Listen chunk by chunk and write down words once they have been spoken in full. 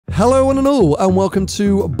Hello one and all, and welcome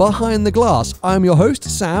to Behind the Glass. I'm your host,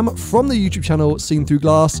 Sam, from the YouTube channel Seen Through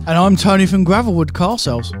Glass. And I'm Tony from Gravelwood Car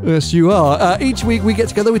Sales. Yes, you are. Each week we get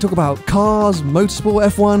together, we talk about cars, motorsport,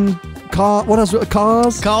 F1, what else?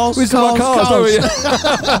 Cars? We talk about cars.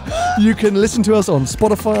 You can listen to us on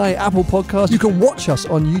Spotify, Apple Podcasts. You can watch us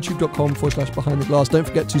on youtube.com/Behind the Glass. Don't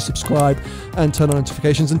forget to subscribe and turn on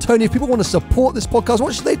notifications. And Tony, if people want to support this podcast,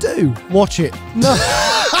 what should they do? Watch it. No.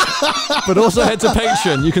 But also head to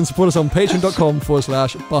Patreon. You can support us on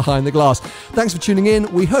patreon.com/Behind the Glass. Thanks for tuning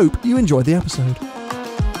in. We hope you enjoyed the episode.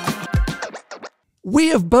 We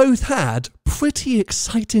have both had pretty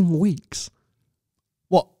exciting weeks.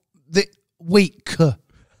 What? The week.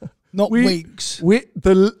 Not weeks.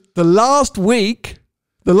 The last week,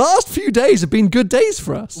 the last few days have been good days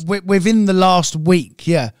for us. Within the last week,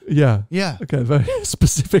 yeah. Yeah. Yeah. Okay, very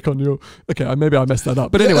specific on your... Okay, maybe I messed that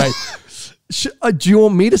up. But anyway... do you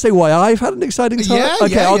want me to say why I've had an exciting time? Yeah,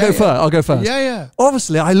 okay, I'll go first. Yeah, yeah.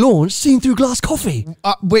 Obviously, I launched Seen Through Glass Coffee.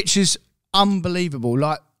 Which is unbelievable.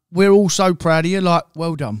 Like, we're all so proud of you. Like,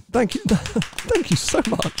 well done. Thank you. Thank you so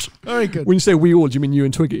much. Very good. When you say we all, do you mean you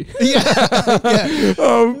and Twiggy? Yeah. Yeah.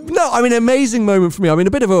 No, I mean, amazing moment for me. I mean,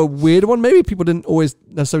 a bit of a weird one. Maybe people didn't always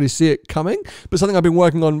necessarily see it coming, but something I've been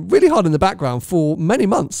working on really hard in the background for many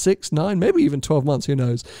months, 6, 9, maybe even 12 months, who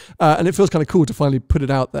knows. And it feels kind of cool to finally put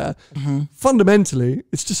it out there. Mm-hmm. Fundamentally,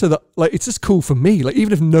 it's just so that, like, it's just cool for me. Like,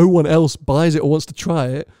 even if no one else buys it or wants to try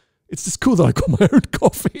it, it's just cool that I got my own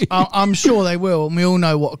coffee. I'm sure they will, and we all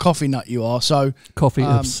know what a coffee nut you are. So coffee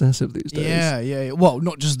obsessive these days. Yeah. Well,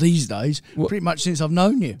 not just these days. Pretty much since I've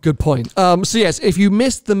known you. Good point. So yes, if you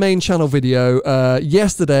missed the main channel video,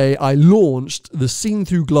 yesterday I launched the Seen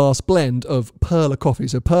Through Glass blend of Perla coffee.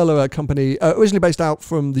 So Perla, a company originally based out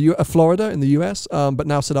from Florida in the US, but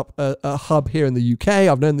now set up a hub here in the UK.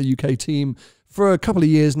 I've known the UK team for a couple of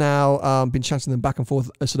years now, been chatting them back and forth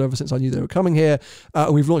sort of ever since I knew they were coming here.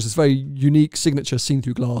 And we've launched this very unique signature Seen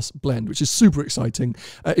Through Glass blend, which is super exciting.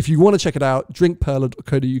 If you want to check it out,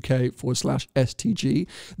 drinkperla.co.uk/STG.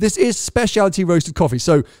 This is specialty roasted coffee.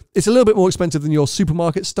 So it's a little bit more expensive than your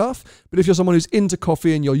supermarket stuff. But if you're someone who's into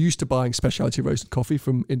coffee and you're used to buying specialty roasted coffee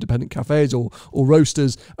from independent cafes or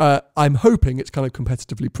roasters, I'm hoping it's kind of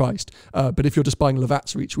competitively priced. But if you're just buying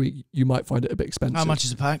Lavazza each week, you might find it a bit expensive. How much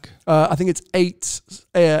is a pack? I think it's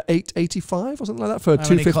 $8.85 or something like that for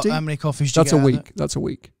 $2.50. How many coffees do you get? That's a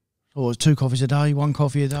week. Or 2 coffees a day, 1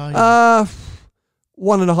 coffee a day?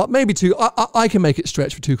 1.5, maybe 2. I can make it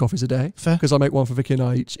stretch for 2 coffees a day. Fair. Because I make one for Vicky and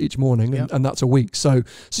I each morning, and that's a week. So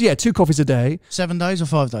yeah, 2 coffees a day. 7 days or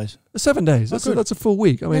 5 days? 7 days. That's a full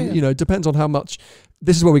week. I mean, you know, it depends on how much.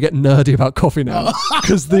 This is where we get nerdy about coffee now,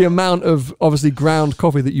 because the amount of obviously ground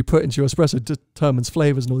coffee that you put into your espresso determines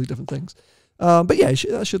flavors and all these different things. But yeah,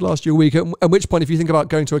 that should last you a week. At which point, if you think about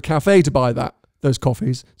going to a cafe to buy those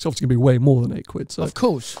coffees, it's obviously going to be way more than £8. So. Of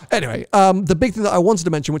course. Anyway, the big thing that I wanted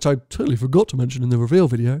to mention, which I totally forgot to mention in the reveal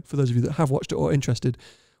video, for those of you that have watched it or are interested,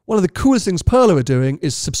 one of the coolest things Perla are doing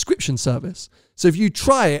is subscription service. So if you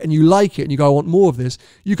try it and you like it and you go, I want more of this,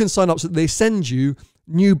 you can sign up so that they send you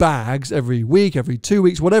new bags every week, every 2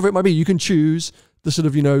 weeks, whatever it might be. You can choose the sort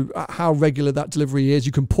of, you know, how regular that delivery is.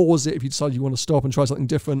 You can pause it if you decide you want to stop and try something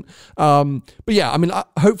different. But yeah, I mean,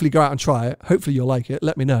 hopefully go out and try it. Hopefully you'll like it.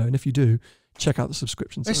 Let me know. And if you do, check out the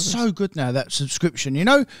subscription service. It's so good now, that subscription. You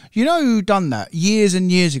know who done that years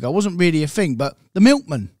and years ago? It wasn't really a thing, but the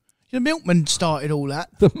milkman. The milkman started all that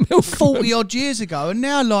 40 odd years ago, and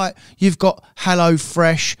now like you've got Hello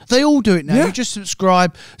Fresh. They all do it now. Yeah. You just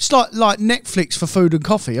subscribe. It's like Netflix for food and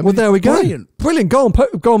coffee. I mean, there we go. Brilliant. Go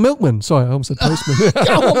on, milkman. Sorry, I almost said postman.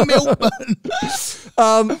 Go on, milkman.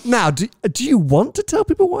 Now, do you want to tell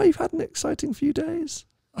people why you've had an exciting few days?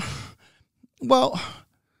 Well,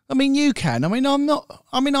 I mean, you can. I mean,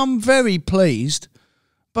 I'm very pleased,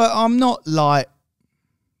 but I'm not like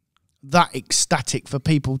that ecstatic for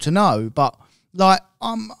people to know. But like,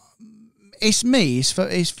 it's me. It's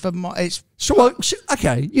sure.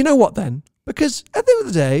 Okay, you know what then? Because at the end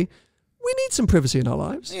of the day, we need some privacy in our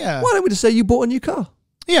lives. Yeah. Why don't we just say you bought a new car?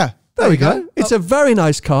 Yeah. There we go. It's a very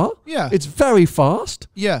nice car. Yeah. It's very fast.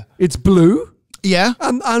 Yeah. It's blue. Yeah.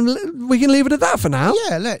 And we can leave it at that for now.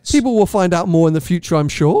 Yeah, let's. People will find out more in the future, I'm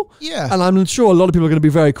sure. Yeah. And I'm sure a lot of people are going to be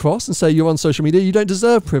very cross and say you're on social media, you don't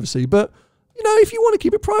deserve privacy. But, you know, if you want to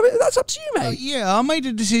keep it private, that's up to you, mate. Yeah, I made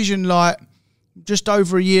a decision like just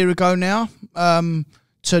over a year ago now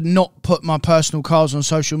to not put my personal cars on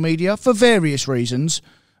social media for various reasons.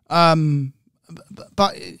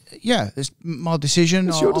 But yeah, it's my decision.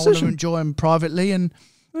 It's your decision. I want to enjoy them privately, and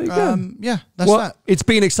there you go. Yeah, that's that. It's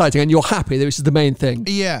been exciting, and you're happy. This is the main thing.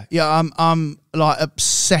 Yeah. I'm like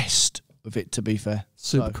obsessed with it. To be fair,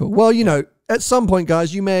 Super cool. Well, you know, at some point,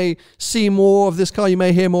 guys, you may see more of this car. You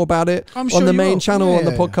may hear more about it on the main channel, on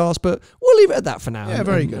the podcast, but we'll leave it at that for now. Yeah,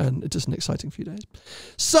 very good. And it's just an exciting few days.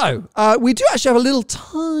 So, we do actually have a little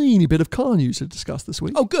tiny bit of car news to discuss this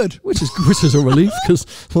week. Oh, good. Which is a relief, because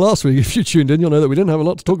last week, if you tuned in, you'll know that we didn't have a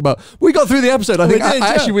lot to talk about. We got through the episode. I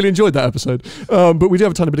actually really enjoyed that episode. But we do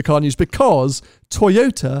have a tiny bit of car news because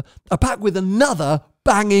Toyota are back with another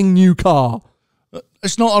banging new car.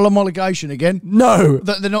 It's not a homologation again. No.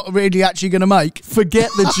 That they're not really actually going to make. Forget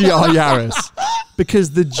the GR Yaris.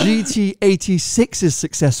 Because the GT86's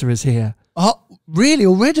successor is here. Oh, really?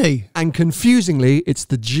 Already? And confusingly, it's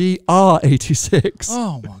the GR86.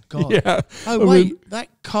 Oh, my God. Yeah. Oh, wait. That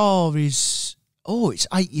car is... Oh, it's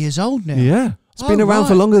 8 years old now. Yeah. It's been around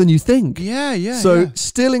for longer than you think. Yeah, yeah. So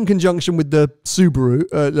still in conjunction with the Subaru,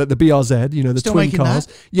 the BRZ, you know, the still twin cars.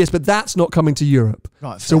 That? Yes, but that's not coming to Europe.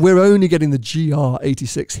 Right. So we're only getting the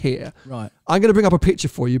GR86 here. Right. I'm going to bring up a picture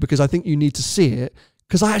for you because I think you need to see it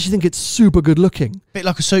because I actually think it's super good looking. Bit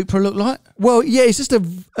like a Supra look like? Well, yeah, it's just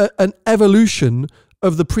an evolution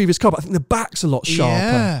of the previous car, but I think the back's a lot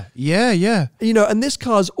sharper. Yeah. You know, and this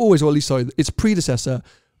car's always, or at least sorry, its predecessor,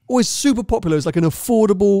 always super popular. It's like an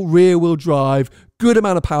affordable rear-wheel drive, good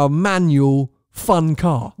amount of power, manual, fun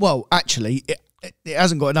car. Well, actually, it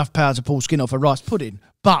hasn't got enough power to pull skin off a rice pudding,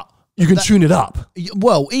 but you can tune it up.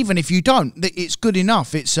 Well, even if you don't, it's good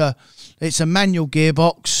enough. It's a manual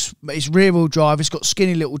gearbox. It's rear-wheel drive. It's got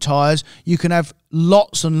skinny little tyres. You can have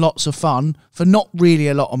lots and lots of fun for not really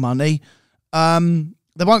a lot of money.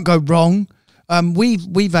 They won't go wrong.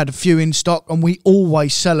 We've had a few in stock, and we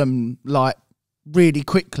always sell them like really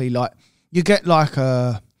quickly. Like you get like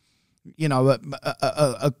a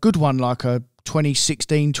good one, like a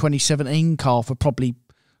 2016, 2017 car for probably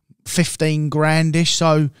 15 grandish.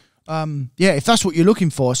 So yeah, if that's what you're looking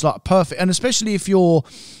for, it's like perfect. And especially if you're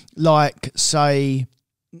like, say,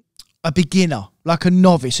 a beginner, like a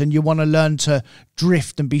novice, and you want to learn to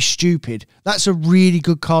drift and be stupid, that's a really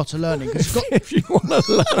good car to learn in. If you want to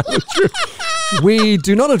learn how to drift, we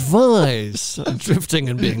do not advise drifting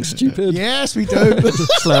and being stupid. Yes, we do.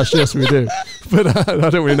 Yes, we do. But I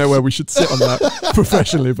don't really know where we should sit on that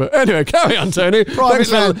professionally. But anyway, carry on, Tony.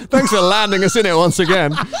 Thanks for landing us in it once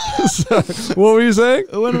again. So, what were you saying?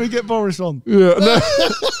 When do we get Boris on? Yeah, no.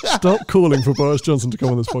 Stop calling for Boris Johnson to come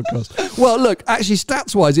on this podcast. Well, look, actually,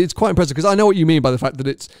 stats-wise, it's quite impressive because I know what you mean by the fact that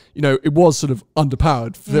it's, you know, it was sort of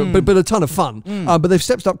underpowered, but a ton of fun. But they've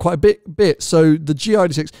stepped up quite a bit. So the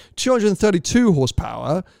GR86, 232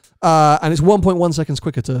 horsepower, and it's 1.1 seconds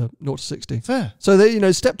quicker to 0 to 60. Fair. So they, you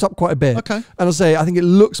know, stepped up quite a bit. Okay. And I'll say, I think it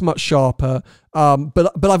looks much sharper.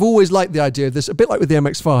 But I've always liked the idea of this, a bit like with the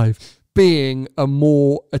MX-5, being a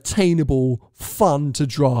more attainable, fun to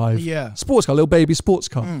drive sports car, little baby sports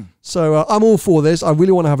car. So I'm all for this. I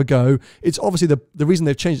really want to have a go. It's obviously the reason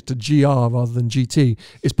they've changed it to GR rather than GT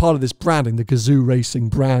is part of this branding, the Gazoo Racing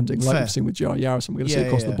branding, like we've seen with GR Yaris, and we're going to see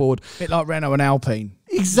across the board. Bit like Renault and Alpine.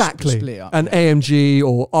 Exactly. And AMG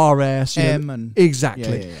or RS.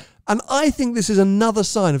 Exactly. Yeah. And I think this is another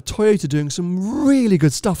sign of Toyota doing some really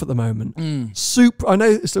good stuff at the moment. Supra, I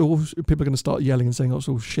know people are going to start yelling and saying it's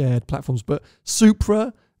all shared platforms, but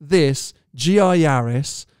Supra, this, GR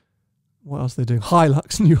Yaris, what else are they doing?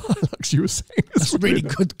 Hilux, new Hilux, you were saying. That's a really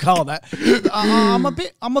good car, that. I'm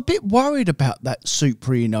a bit worried about that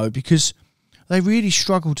Supra, you know, because they really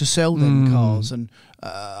struggle to sell them cars. And,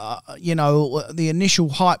 you know, the initial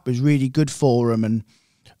hype was really good for them. And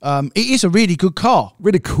it is a really good car.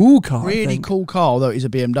 Really cool car. Really cool car, although it is a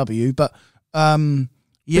BMW. But,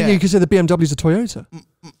 yeah. But you could say the BMW's a Toyota.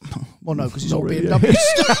 Well, no, because it's all BMWs.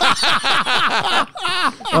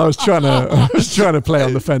 I was trying to play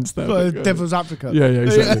on the fence there. Devil's advocate. Yeah,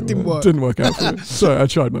 exactly. It didn't work. Didn't work out for me. Sorry, I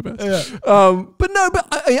tried my best. Yeah. But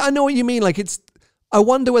I know what you mean. Like I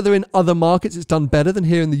wonder whether in other markets it's done better than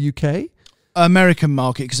here in the UK. American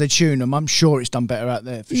market, because they tune them. I'm sure it's done better out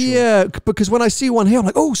there for sure. Yeah, because when I see one here, I'm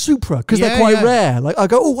like, oh, Supra, because they're quite rare. Like I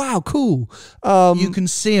go, oh wow, cool. You can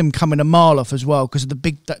see them coming a mile off as well because of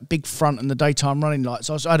that big front and the daytime running lights.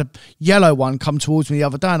 I had a yellow one come towards me the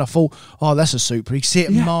other day, and I thought, oh, that's a Supra. You can see it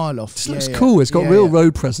a mile off. It looks cool. It's got real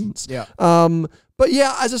road presence. Yeah. But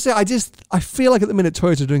yeah, as I say, I feel like at the minute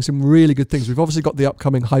Toyota are doing some really good things. We've obviously got the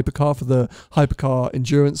upcoming Hypercar for the Hypercar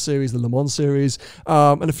Endurance Series, the Le Mans Series,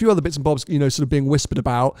 and a few other bits and bobs, you know, sort of being whispered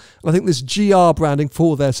about. And I think this GR branding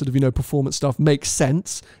for their sort of, you know, performance stuff makes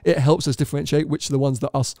sense. It helps us differentiate which are the ones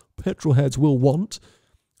that us petrol heads will want.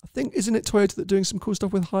 I think, isn't it Toyota that doing some cool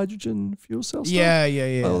stuff with hydrogen fuel cell stuff?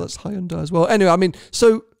 Yeah. Oh, that's Hyundai as well. Anyway, I mean,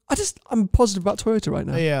 so I'm positive about Toyota right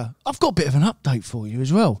now. Yeah. I've got a bit of an update for you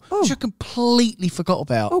as well, which I completely forgot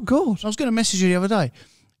about. Oh, God. I was going to message you the other day.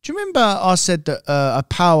 Do you remember I said that a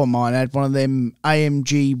pal of mine had one of them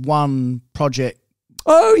AMG One Project?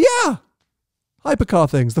 Oh yeah, hypercar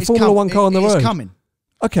things. The Formula One car on the road. It's coming.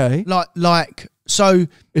 Okay. So.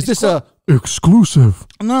 Is this a exclusive?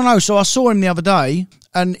 No. So I saw him the other day,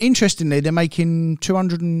 and interestingly, they're making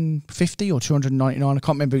 250 or 299. I can't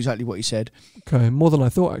remember exactly what he said. Okay, more than I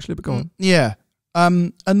thought actually. But go on. Yeah.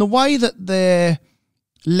 And the way that they're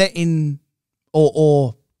letting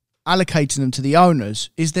or allocating them to the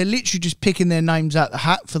owners is they're literally just picking their names out the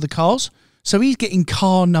hat for the cars. So he's getting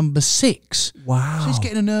car number 6. Wow. So he's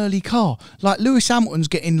getting an early car. Like Lewis Hamilton's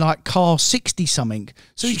getting like car 60 something.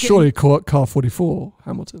 So he's surely car 44,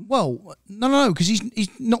 Hamilton. Well, no, because he's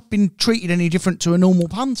not been treated any different to a normal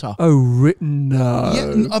punter. Oh, no.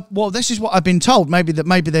 Yeah. Well, this is what I've been told. Maybe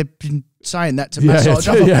they've been saying that to massage.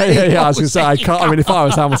 Yeah. I was going to say, I can't. I mean, if I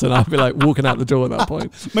was Hamilton, I'd be like walking out the door at that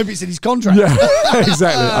point. Maybe it's in his contract. Yeah,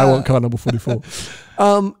 exactly. I want car number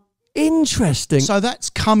 44. Interesting. So that's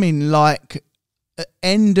coming like at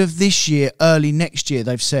end of this year, early next year,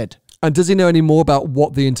 they've said. And does he know any more about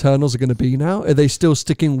what the internals are going to be now? Are they still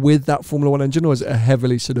sticking with that Formula One engine, or is it a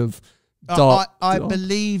heavily sort of dark? I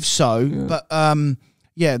believe so, yeah. But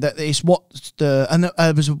that it's what there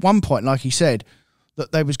was at one point, like he said,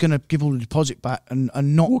 that they was going to give all the deposit back and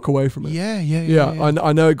not walk away from it. Yeah.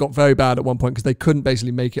 I know it got very bad at one point because they couldn't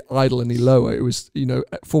basically make it idle any lower. It was,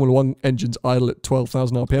 Formula One engines idle at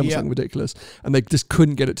 12,000 RPM, something ridiculous, and they just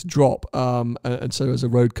couldn't get it to drop. And so as a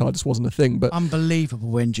road car, this wasn't a thing. But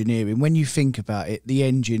unbelievable engineering when you think about it. The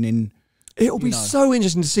engine in it'll be so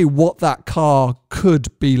interesting to see what that car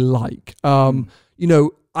could be like.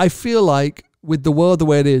 I feel like with the world the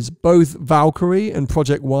way it is, both Valkyrie and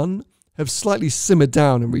Project One have slightly simmered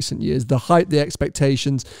down in recent years. The hype, the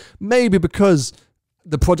expectations, maybe because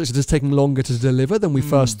the projects are just taking longer to deliver than we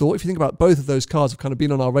first thought. If you think about both of those cars have kind of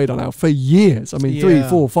been on our radar now for years. I mean, 3,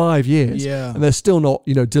 4, 5 years. Yeah. And they're still not,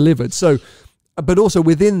 delivered. So, but also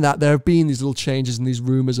within that, there have been these little changes and these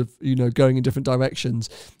rumors of, going in different directions.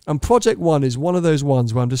 And Project One is one of those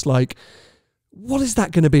ones where I'm just like, what is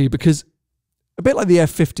that going to be? Because a bit like the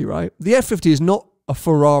F50, right? The F50 is not a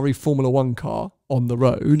Ferrari Formula One car on the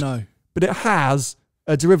road. No. But it has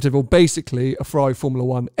a derivative, or basically a Ferrari Formula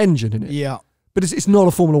One engine in it. Yeah. But it's not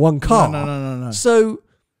a Formula One car. No. So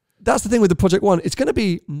that's the thing with the Project One. It's going to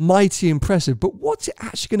be mighty impressive, but what's it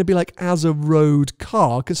actually going to be like as a road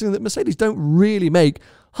car, considering that Mercedes don't really make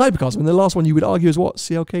hypercars? I mean, the last one you would argue is what?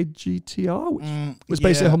 CLK GTR, which was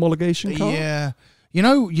basically a homologation car? Yeah. You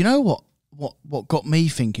know what got me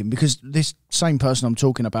thinking? Because this same person I'm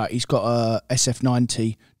talking about, he's got a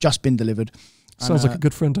SF90 just been delivered. Sounds like a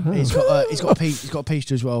good friend to have. He's got a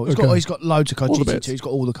Pista as well. He's got loads of cars. GT2. He's got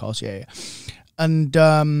all the cars. Yeah. And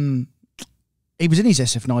he was in his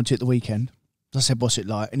SF90 at the weekend. I said, "What's it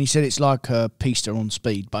like?" And he said, "It's like a Pista on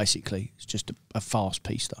speed. Basically, it's just a fast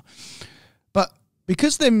Pista." But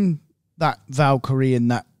because that Valkyrie and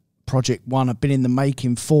that Project One have been in the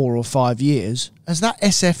making 4 or 5 years, has that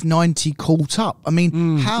SF90 caught up? I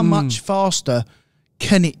mean, how much faster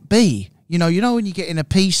can it be? You know when you get in a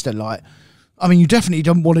Pista, like. I mean, you definitely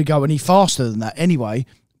don't want to go any faster than that anyway,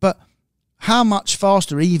 but how much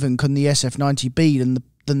faster even can the SF90 be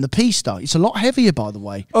than the Pista? It's a lot heavier, by the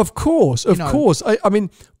way. Of course. I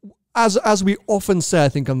mean, as we often say, I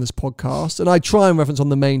think, on this podcast, and I try and reference on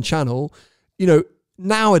the main channel,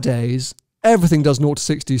 nowadays, everything does 0 to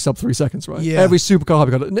 60 sub 3 seconds, right? Yeah. Every supercar,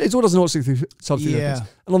 hypercar, it all does 0 to 60 sub 3 seconds.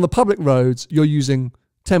 And on the public roads, you're using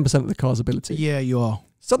 10% of the car's ability. Yeah, you are.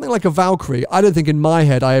 Something like a Valkyrie, I don't think in my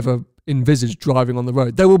head I ever envisage driving on the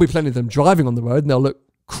road. There will be plenty of them driving on the road and they'll look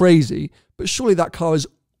crazy, but surely that car is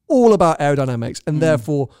all about aerodynamics and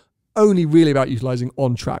therefore only really about utilizing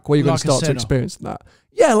on track, where you're going to start to experience that.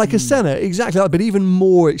 Yeah, like a Senna, exactly that, but even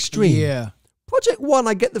more extreme. Yeah. Project One,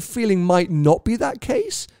 I get the feeling might not be that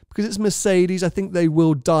case because it's Mercedes. I think they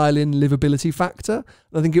will dial in livability factor.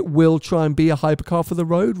 And I think it will try and be a hypercar for the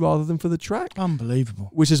road rather than for the track. Unbelievable.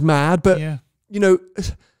 Which is mad, but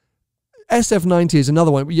SF90 is another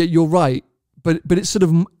one. You're right, but it's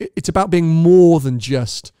it's about being more than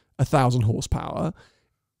just 1,000 horsepower,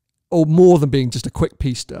 or more than being just a quick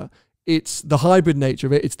Pista. It's the hybrid nature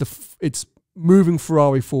of it. It's moving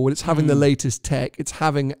Ferrari forward. It's having the latest tech. It's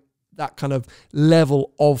having that kind of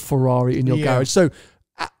level of Ferrari in your garage. So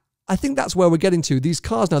I think that's where we're getting to. These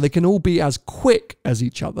cars now, they can all be as quick as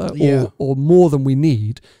each other, or more than we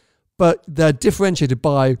need, but they're differentiated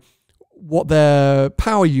by what their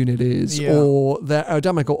power unit is, or their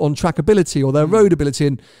aerodynamic or on-track ability, or their road ability.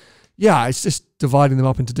 And it's just dividing them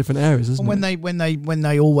up into different areas, isn't and it? when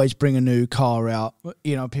they always bring a new car out,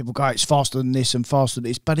 you know, people go, it's faster than this and faster than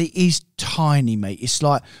this, but it is tiny, mate. It's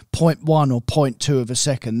like 0.1 or 0.2 of a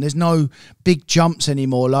second. There's no big jumps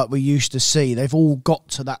anymore like we used to see. They've all got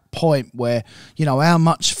to that point where, you know, how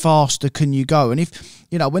much faster can you go? And if,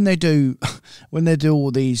 you know, when they do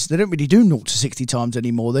all these, they don't really do 0 to 60 times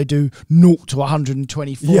anymore. They do 0 to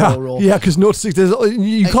 124. Yeah, because 0 to 60,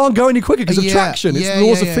 you can't go any quicker because of traction. It's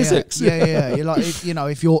laws of physics. Yeah. You're like, you know,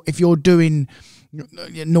 if you're doing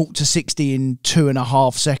 0 to 60 in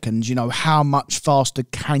 2.5 seconds, you know, how much faster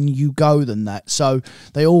can you go than that? So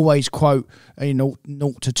they always quote, you know,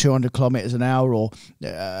 0 to 200 kilometers an hour, or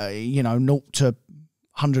you know, 0 to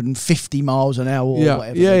 150 miles an hour, or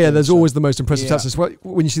whatever. Yeah. There's always the most impressive stats.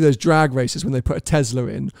 When you see those drag races, when they put a Tesla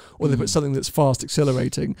in, or they put something that's fast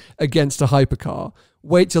accelerating against a hypercar,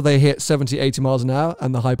 wait till they hit 70, 80 miles an hour,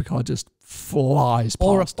 and the hypercar just flies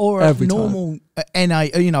past. Or a normal NA,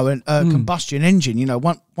 you know, a combustion engine. You know,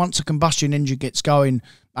 once a combustion engine gets going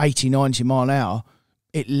 80, 90 mile an hour,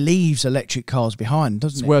 it leaves electric cars behind,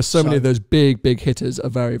 doesn't it? Where so many of those big hitters are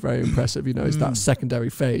very, very impressive. You know, it's that secondary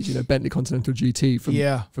phase. You know, Bentley Continental GT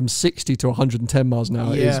from 60 to 110 miles an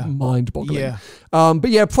hour is mind-boggling. Yeah. But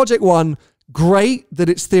yeah, Project One, great that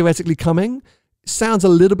it's theoretically coming. Sounds a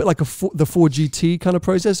little bit like the Ford GT kind of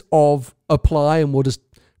process of apply and we'll just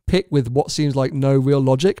pick with what seems like no real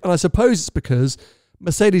logic. And I suppose it's because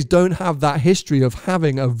Mercedes don't have that history of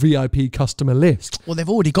having a VIP customer list. Well, they've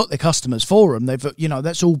already got their customers for them. They've, you know,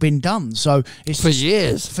 that's all been done. So it's for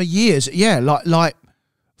years. For years, yeah, like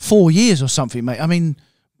 4 years or something, mate. I mean,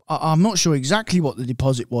 I'm not sure exactly what the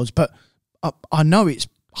deposit was, but I know it's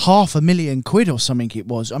 £500,000 or something it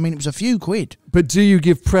was. I mean, it was a few quid. But do you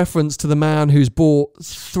give preference to the man who's bought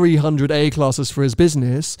 300 A-classes for his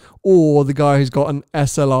business, or the guy who's got an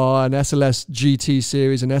SLR, an SLS GT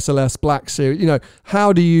series, an SLS Black series? You know,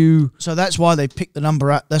 how do you... So that's why they picked the number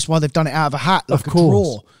out. That's why they've done it out of a hat, like a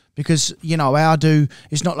draw. Because, you know,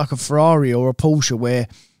 it's not like a Ferrari or a Porsche where,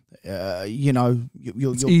 you know...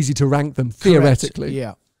 It's easy to rank them, theoretically. Correct.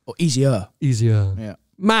 Yeah. Or easier. Yeah.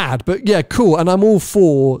 Mad, but yeah, cool. And I'm all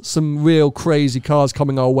for some real crazy cars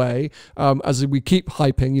coming our way. As we keep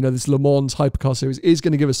hyping, you know, this Le Mans Hypercar series is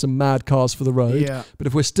going to give us some mad cars for the road. Yeah. But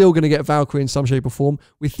if we're still going to get Valkyrie in some shape or form,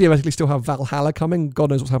 we theoretically still have Valhalla coming.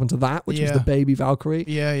 God knows what's happened to that, which was the baby Valkyrie.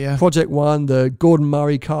 Yeah. Project One, the Gordon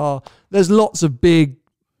Murray car. There's lots of big,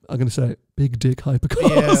 I'm going to say it, big dick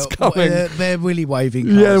hypercars coming. They're willy waving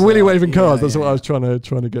cars. Yeah, willy waving cars. That's what I was trying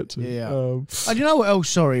to get to. Yeah. And you know what else?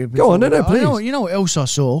 Sorry. Go on, no, please. You know what else I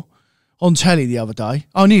saw on telly the other day?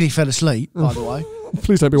 I nearly fell asleep, by the way.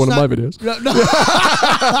 Please don't be one of my videos. No.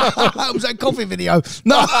 That was that coffee video.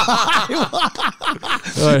 No.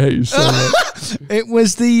 I hate you so much. It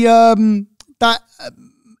was the that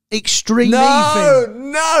extreme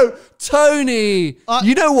thing. No, Tony.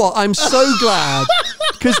 You know what? I'm so glad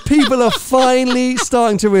because people are finally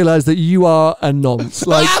starting to realise that you are a nonce.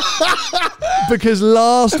 Like, because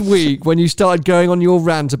last week when you started going on your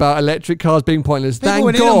rant about electric cars being pointless,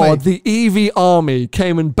 thank God the EV army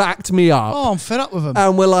came and backed me up. Oh, I'm fed up with them.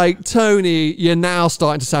 And we're like, Tony, you're now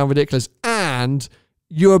starting to sound ridiculous, and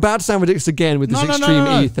you're about to sound ridiculous again with this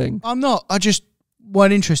extreme E thing. I'm not. I just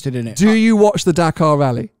weren't interested in it. Do you watch the Dakar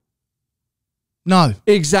Rally? No.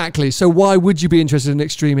 Exactly. So why would you be interested in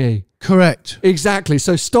Extreme E? Correct. Exactly.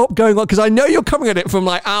 So stop going on, because I know you're coming at it from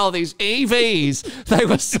like, oh, these EVs, they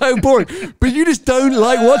were so boring. But you just don't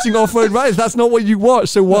like watching off-road rallies. That's not what you watch.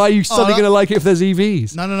 So why are you suddenly going to like it if there's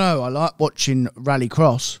EVs? No. I like watching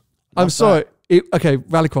Rallycross. I'm sorry. Okay,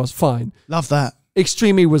 Rallycross, fine. Love that.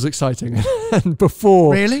 Extreme E was exciting. And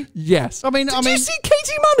before... Really? Yes. Did you see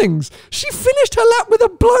Katie Munnings? She finished her lap with a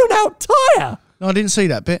blown-out tyre. No, I didn't see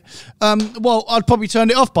that bit. Well, I'd probably turned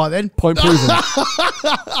it off by then. Point proven.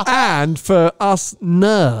 And for us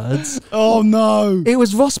nerds... Oh, no. It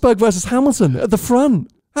was Rosberg versus Hamilton at the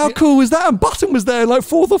front. How cool was that? And Button was there like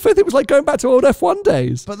 4th or 5th. It was like going back to old F1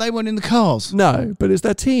 days. But they weren't in the cars. No, but it's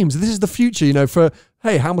their teams. This is the future, you know,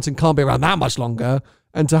 hey, Hamilton can't be around that much longer.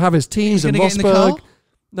 And to have his teams and Rosberg...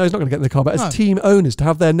 No, he's not going to get in the car, but as team owners, to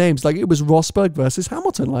have their names, like it was Rosberg versus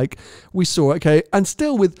Hamilton, like we saw, okay, and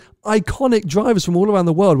still with iconic drivers from all around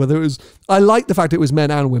the world, whether it was, I like the fact it was men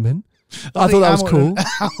and women. I thought that was cool.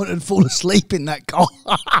 Hamilton fall asleep in that car.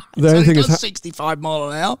 The only thing is 65 mile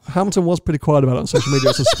an hour. Hamilton was pretty quiet about it on social media.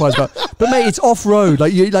 I was surprised about. But mate, it's off road.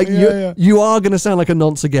 Like you are going to sound like a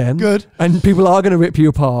nonce again. Good. And people are going to rip you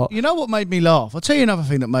apart. You know what made me laugh? I'll tell you another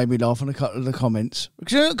thing that made me laugh in a couple of the comments,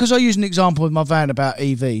 because I used an example with my van about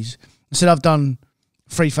EVs. I said I've done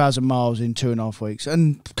 3,000 miles in 2.5 weeks.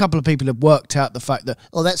 And a couple of people have worked out the fact that,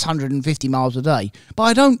 oh, that's 150 miles a day. But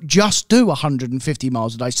I don't just do 150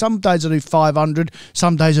 miles a day. Some days I do 500,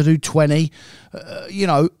 some days I do 20. You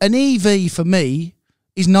know, an EV for me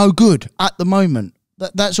is no good at the moment.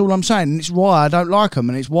 That's all I'm saying. And it's why I don't like them.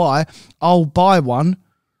 And it's why I'll buy one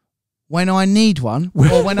when I need one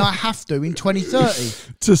or when I have to in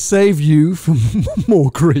 2030. To save you from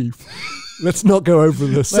more grief. Let's not go over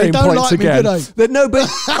the same points again. No, but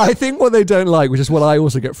I think what they don't like, which is what I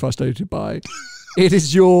also get frustrated by, it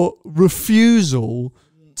is your refusal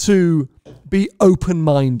to be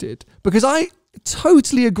open-minded. Because I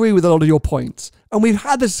totally agree with a lot of your points. And we've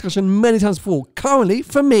had this discussion many times before. Currently,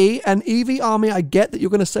 for me, an EV army, I get that you're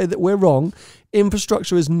going to say that we're wrong.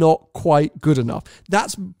 Infrastructure is not quite good enough.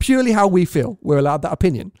 That's purely how we feel. We're allowed that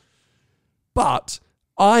opinion. But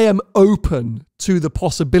I am open to the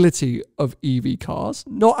possibility of EV cars,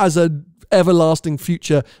 not as an everlasting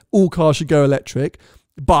future, all cars should go electric,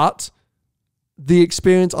 but the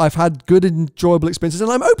experience, I've had good, enjoyable experiences,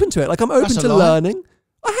 and I'm open to it. Like, I'm open to learning.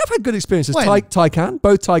 I have had good experiences. Taycan,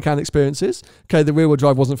 both Taycan experiences. Okay, the rear-wheel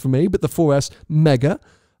drive wasn't for me, but the 4S, mega.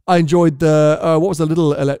 I enjoyed the, what was the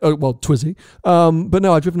little, Twizy. But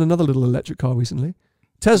no, I've driven another little electric car recently.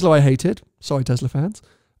 Tesla I hated. Sorry, Tesla fans.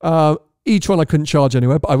 E-tron I couldn't charge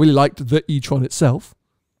anywhere, but I really liked the e-tron itself.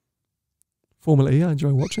 Formula E, I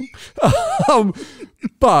enjoy watching.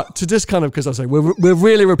 But to just kind of, because I say, we're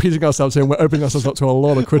really repeating ourselves here and we're opening ourselves up to a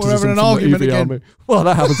lot of criticism from the EV army. Well,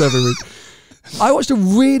 that happens every week. I watched a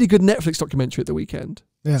really good Netflix documentary at the weekend.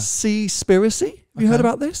 Yeah. Seaspiracy. Have you heard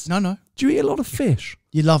about this? No. Do you eat a lot of fish?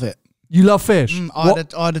 You love it. You love fish? I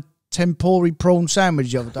had a tempura prawn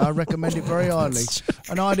sandwich the other day. I recommend it very highly.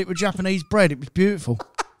 And I had it with Japanese bread. It was beautiful.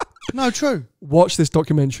 No, true. Watch this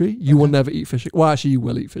documentary. You will never eat fish. Well, actually, you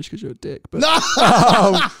will eat fish because you're a dick. But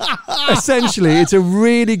essentially, it's a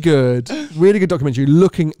really good documentary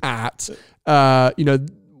looking at,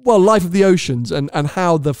 life of the oceans and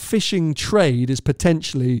how the fishing trade is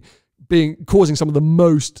potentially causing some of the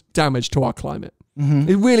most damage to our climate. Mm-hmm.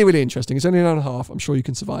 It's really, really interesting. It's only an hour and a half. I'm sure you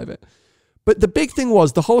can survive it. But the big thing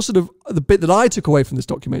was the bit that I took away from this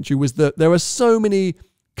documentary was that there are so many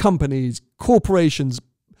companies, corporations,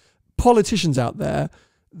 politicians out there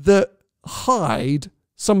that hide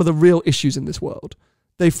some of the real issues in this world.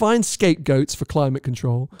 They find scapegoats for climate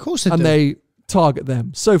control. Of course they do. And they target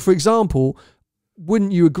them. So, for example,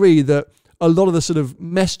 wouldn't you agree that a lot of the sort of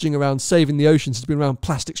messaging around saving the oceans has been around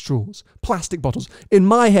plastic straws, plastic bottles? In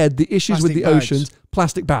my head, the issues with the oceans,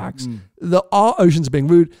 plastic bags. Our oceans are being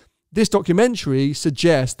rude. This documentary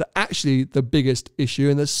suggests that actually the biggest issue,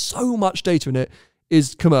 and there's so much data in it,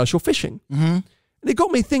 is commercial fishing. Mm-hmm. And it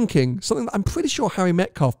got me thinking, something that I'm pretty sure Harry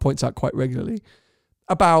Metcalf points out quite regularly,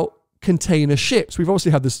 about container ships. We've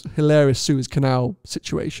obviously had this hilarious Suez Canal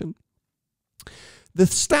situation. The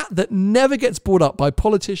stat that never gets brought up by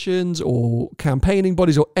politicians or campaigning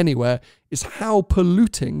bodies or anywhere is how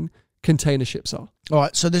polluting container ships are. All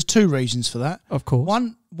right, so there's two reasons for that. Of course.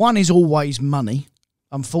 One is always money.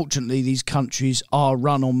 Unfortunately, these countries are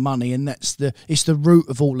run on money, and it's the root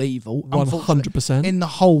of all evil. 100%. In the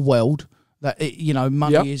whole world, that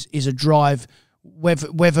money is a drive.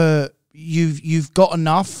 Whether you've got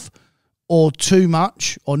enough or too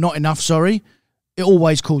much or not enough, sorry, it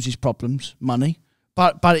always causes problems. Money,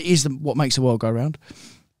 but it is what makes the world go round.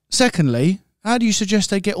 Secondly, how do you suggest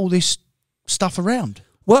they get all this stuff around?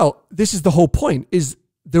 Well, this is the whole point. Is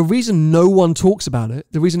the reason no one talks about it,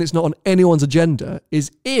 the reason it's not on anyone's agenda,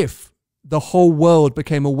 is if the whole world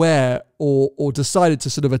became aware or decided to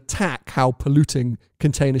sort of attack how polluting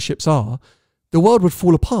container ships are, the world would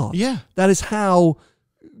fall apart. Yeah. That is how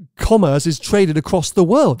commerce is traded across the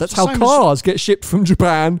world. That's how cars get shipped from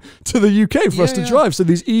Japan to the UK for us to drive. So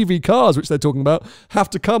these EV cars, which they're talking about,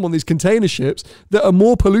 have to come on these container ships that are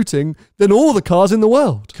more polluting than all the cars in the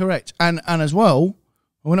world. Correct. And as well,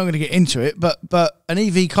 we're not going to get into it, but an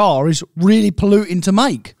EV car is really polluting to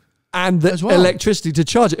make. And the electricity to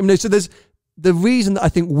charge it. I mean, so there's the reason that I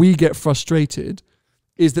think we get frustrated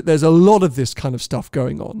is that there's a lot of this kind of stuff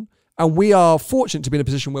going on. And we are fortunate to be in a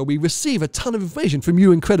position where we receive a ton of information from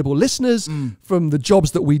you incredible listeners, from the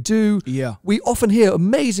jobs that we do. Yeah. We often hear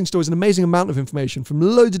amazing stories, an amazing amount of information from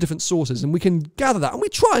loads of different sources, and we can gather that. And we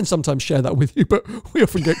try and sometimes share that with you, but we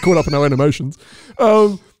often get caught up in our own emotions.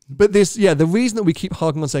 But the reason that we keep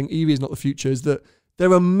harking on saying EV is not the future is that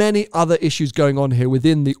there are many other issues going on here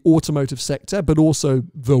within the automotive sector, but also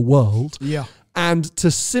the world. Yeah. And to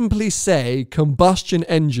simply say combustion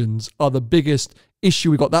engines are the biggest issue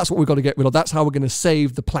we've got, that's what we've got to get rid of, that's how we're going to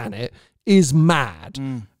save the planet, is mad.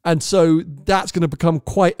 And so that's going to become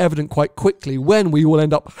quite evident quite quickly when we will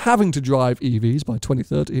end up having to drive EVs by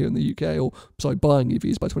 2030 here in the UK, or sorry, buying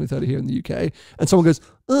EVs by 2030 here in the UK. And someone goes,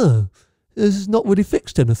 oh, this has not really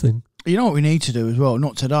fixed anything. You know what we need to do as well?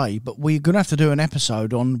 Not today, but we're going to have to do an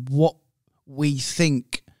episode on what we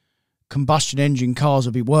think combustion engine cars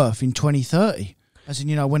will be worth in 2030. As in,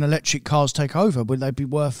 you know, when electric cars take over, would they be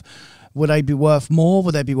worth more?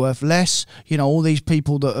 Would they be worth less? You know, all these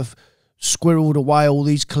people that have squirreled away all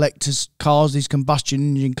these collectors' cars, these combustion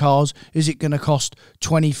engine cars, is it going to cost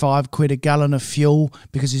 25 quid a gallon of fuel?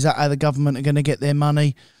 Because is that how the government are going to get their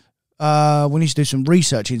money? We need to do some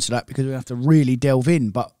research into that, because we have to really delve in.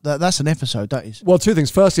 But that's an episode, that is. Well, two things.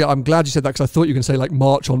 Firstly, I'm glad you said that, because I thought you were going to say, like,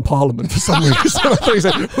 march on Parliament for some reason. So I thought you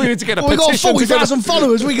said, we need to get a petition. We've got 40,000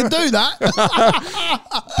 followers. We can do that.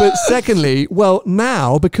 But secondly, well,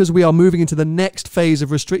 now, because we are moving into the next phase of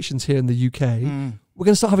restrictions here in the UK, we're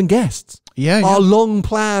going to start having guests. Yeah. Our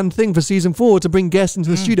long-planned thing for season 4 to bring guests into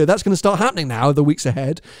the studio, that's going to start happening now, the weeks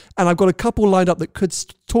ahead. And I've got a couple lined up that could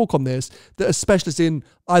talk on this, that are specialists in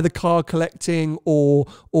either car collecting or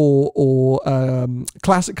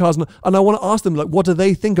classic cars. And I want to ask them, like, what do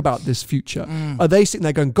they think about this future? Are they sitting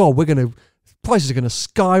there going, God, prices are going to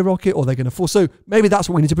skyrocket, or they're going to fall? So maybe that's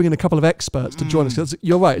what we need to bring in, a couple of experts to join us. 'Cause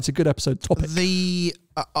you're right, it's a good episode topic.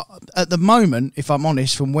 At the moment, if I'm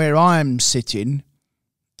honest, from where I'm sitting,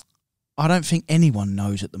 I don't think anyone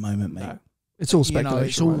knows at the moment, mate. No. It's all speculation. You know,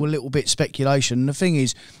 it's all a little bit speculation. And the thing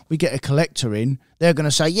is, we get a collector in, they're going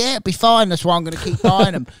to say, yeah, it'll be fine, that's why I'm going to keep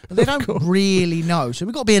buying them. And they don't really know. So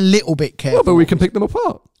we've got to be a little bit careful. Well, but we can pick them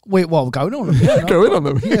apart. We're going on them. Yeah, go in on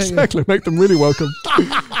them. Yeah, exactly. Yeah. Make them really welcome.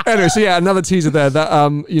 Anyway, so yeah, another teaser there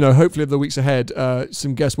that, you know, hopefully over the weeks ahead,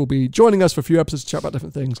 some guests will be joining us for a few episodes to chat about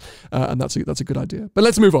different things. And that's a good idea. But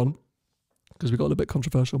let's move on, because we got a little bit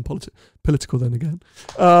controversial and political then again,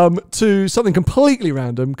 to something completely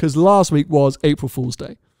random, because last week was April Fool's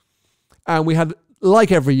Day. And we had,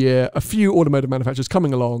 like every year, a few automotive manufacturers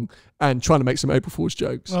coming along and trying to make some April Fool's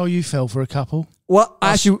jokes. Well, you fell for a couple. Well,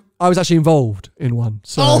 I was actually involved in one.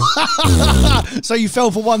 So, so you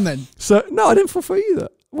fell for one then? So no, I didn't fall for either.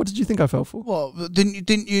 What did you think I fell for? What, didn't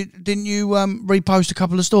you repost a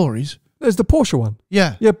couple of stories? There's the Porsche one.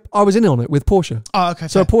 Yeah. Yeah, I was in on it with Porsche. Oh, okay.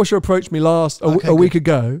 So Porsche approached me a week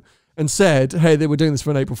ago and said, hey, they were doing this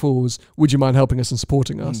for an April Fool's. Would you mind helping us and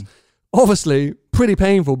supporting us? Obviously, pretty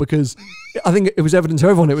painful, because I think it was evident to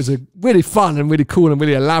everyone it was a really fun and really cool and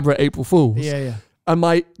really elaborate April Fool's. Yeah, yeah. And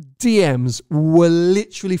my DMs were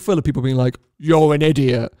literally full of people being like, you're an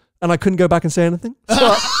idiot. And I couldn't go back and say anything.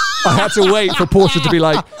 So I had to wait for Porsche to be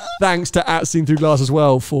like, thanks to @Seen Through Glass as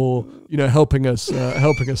well for, you know, helping us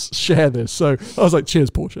share this. So I was like,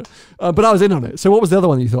 cheers, Porsche. But I was in on it. So what was the other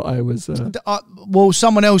one you thought I was? Well,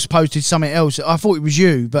 someone else posted something else. I thought it was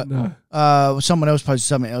you, but no. Someone else posted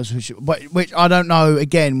something else, which I don't know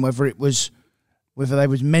again whether they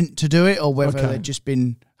was meant to do it or whether they'd just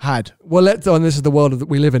been had. Well, and this is the world that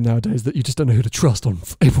we live in nowadays, that you just don't know who to trust on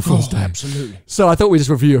April Fool's Day. Absolutely. So I thought we'd just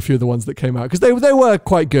review a few of the ones that came out, because they were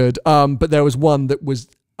quite good. But there was one that was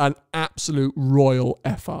an absolute royal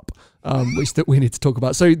F up, which that we need to talk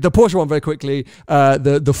about. So the Porsche one, very quickly,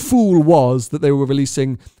 the fool was that they were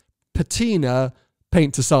releasing patina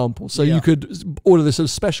paint to sample. So you could order this sort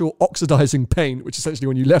of special oxidizing paint, which essentially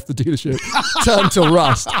when you left the dealership turned to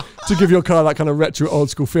rust, to give your car that kind of retro old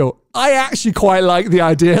school feel. I actually quite like the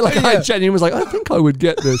idea. Like I genuinely was like, I think I would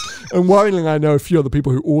get this. And worryingly, I know a few other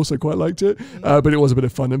people who also quite liked it, but it was a bit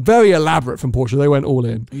of fun and very elaborate from Porsche. They went all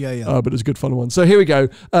in. But it was a good fun one. So here we go.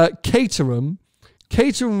 Caterham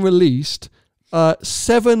released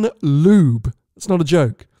 7 lube. It's not a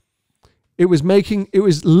joke. It was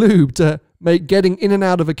lube to make getting in and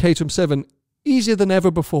out of a Caterham 7 easier than ever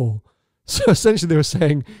before. So essentially they were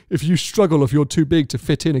saying, if you're too big to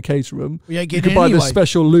fit in a Caterham, you could buy this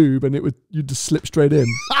special lube and you'd just slip straight in.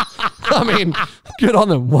 I mean, good on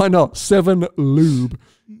them. Why not? 7 lube.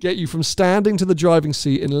 Get you from standing to the driving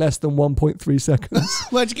seat in less than 1.3 seconds.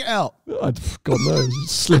 Where'd you get out? God knows.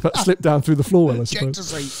 Slip down through the floor well, I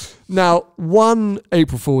suppose. Now, one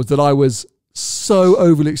April Fool's that I was so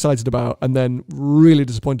overly excited about and then really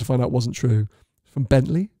disappointed to find out wasn't true, from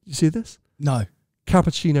Bentley. You see this? No.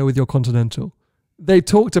 Cappuccino with your Continental. They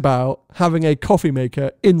talked about having a coffee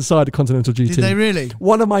maker inside a Continental GT. Did they really?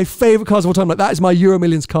 One of my favourite cars of all time. Like, that is my Euro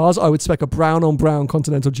Millions cars. I would spec a brown on brown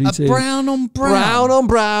Continental GT. A brown on brown? Brown on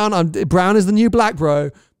brown. Brown is the new black, bro.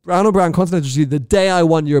 Brown on brown Continental GT. The day I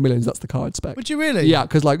won Euro Millions, that's the car I'd spec. Would you really? Yeah,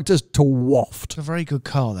 because like just to waft. It's a very good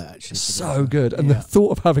car, that actually. So good. And the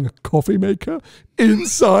thought of having a coffee maker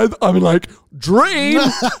inside, I mean, like, dream.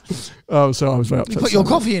 So I was very upset. You put your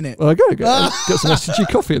coffee in it. Well, I get some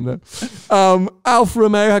STG coffee in there. Alfa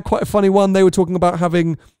Romeo had quite a funny one. They were talking about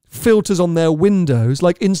having filters on their windows,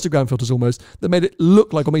 like Instagram filters almost, that made it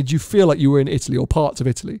look like or made you feel like you were in Italy or parts of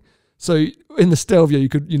Italy. So in the Stelvio, you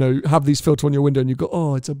could, have these filters on your window and you go,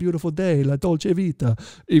 oh, it's a beautiful day, la dolce vita,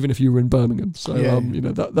 even if you were in Birmingham. So,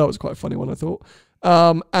 that was quite a funny one, I thought.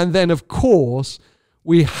 And then, of course,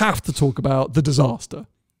 we have to talk about the disaster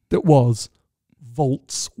that was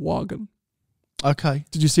Volkswagen. Okay.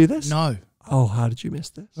 Did you see this? No. Oh, how did you miss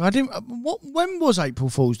this? I didn't. When was April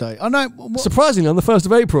Fool's Day? I know. Surprisingly, on the 1st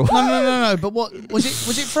of April. No. But what was it?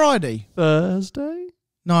 Was it Friday? Thursday?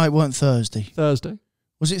 No, it weren't Thursday. Thursday.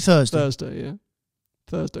 Was it Thursday? Thursday, yeah.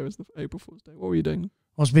 Thursday was the April Fool's Day. What were you doing?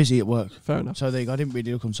 I was busy at work. Fair enough. So there you go. I didn't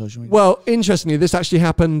really look on social media. Well, interestingly, this actually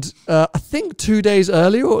happened, I think 2 days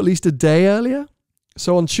earlier, or at least a day earlier.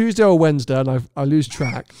 So on Tuesday or Wednesday, and I lose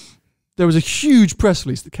track, there was a huge press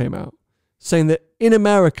release that came out saying that in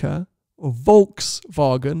America,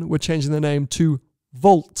 Volkswagen were changing their name to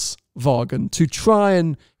Volkswagen to try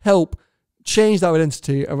and help change that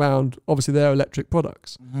identity around, obviously, their electric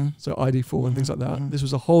products. So ID4 and things like that. This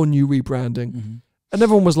was a whole new rebranding. And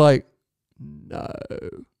everyone was like, no.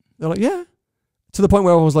 They're like, yeah. To the point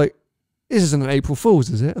where everyone was like, this isn't an April Fool's,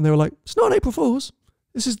 is it? And they were like, it's not an April Fool's.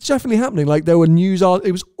 This is definitely happening. Like, there were news,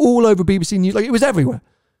 it was all over BBC News. Like, it was everywhere.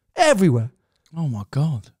 Everywhere. Oh, my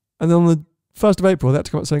God. And then on the 1st of April, they had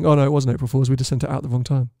to come out saying, oh, no, it wasn't April Fool's. We just sent it out at the wrong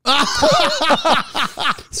time.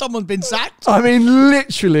 Someone's been sacked? I mean,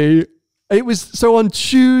 literally, it was, so on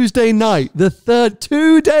Tuesday night, the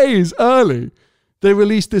 2 days early, they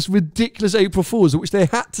released this ridiculous April Fool's, which they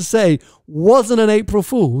had to say wasn't an April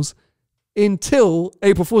Fool's until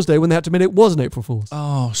April Fool's Day, when they had to admit it was an April Fool's.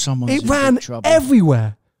 Oh, someone's It ran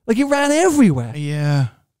everywhere. Like, it ran everywhere. Yeah.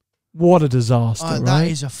 What a disaster, right? That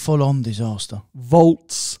is a full-on disaster.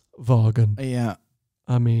 Volkswagen. Yeah.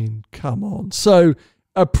 I mean, come on. So,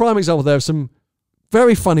 a prime example there of some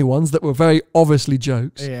very funny ones that were very obviously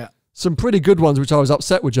jokes. Yeah. Some pretty good ones, which I was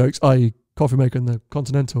upset with jokes, i.e. Coffee Maker and the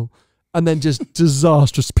Continental. And then just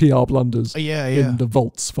disastrous PR blunders in the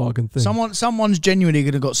Volkswagen thing. Someone's genuinely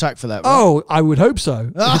going to got sacked for that, right? Oh, I would hope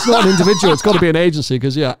so. If it's not an individual, it's got to be an agency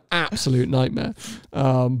because, absolute nightmare.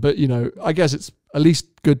 But, I guess it's at least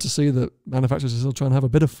good to see that manufacturers are still trying to have a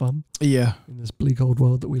bit of fun. Yeah. In this bleak old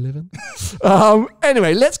world that we live in.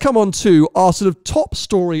 Anyway, let's come on to our sort of top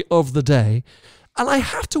story of the day. And I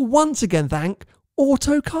have to once again thank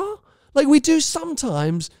Autocar. Like we do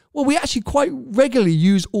sometimes... Well, we actually quite regularly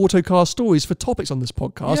use Autocar stories for topics on this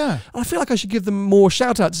podcast. Yeah. And I feel like I should give them more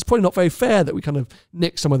shout-outs. It's probably not very fair that we kind of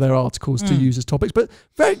nick some of their articles to use as topics, but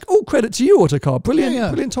all credit to you, Autocar.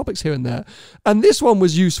 Brilliant topics here and there. And this one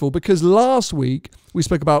was useful because last week we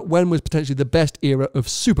spoke about when was potentially the best era of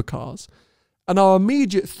supercars. And our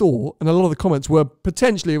immediate thought, and a lot of the comments were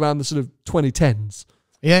potentially around the sort of 2010s.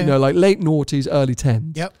 Yeah. Like late noughties, early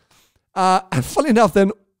 10s. Yep. And funnily enough,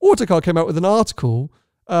 then Autocar came out with an article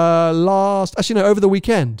over the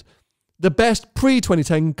weekend, the best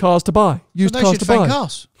pre-2010 cars to buy, used cars to buy.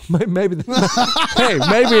 Cars. Maybe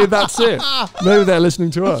that's it. Maybe they're listening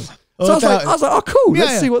to us. So I was like, oh, cool.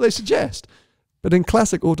 Let's see what they suggest. But in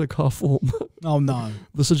classic Autocar form, oh no,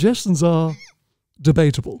 the suggestions are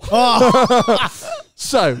debatable. Oh.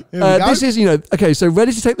 So this is, so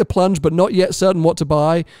ready to take the plunge, but not yet certain what to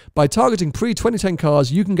buy. By targeting pre-2010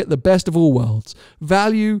 cars, you can get the best of all worlds: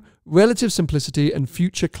 value, relative simplicity, and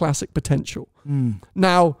future classic potential.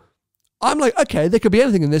 Now, I'm like, okay, there could be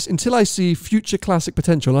anything in this until I see future classic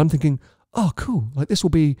potential. I'm thinking, oh, cool. Like this will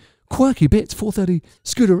be quirky bits, 430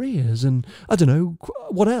 Scuderias, and I don't know,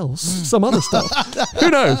 what else? Some other stuff. Who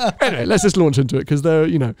knows? Anyway, let's just launch into it because they're,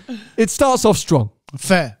 it starts off strong.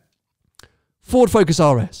 Fair. Ford Focus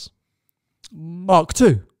RS. Mark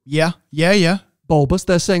II. Yeah. Bulbous.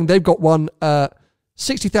 They're saying they've got one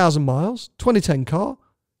 60,000 miles, 2010 car,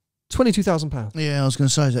 £22,000. Yeah, I was going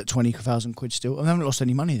to say, is that 20,000 quid still? I haven't lost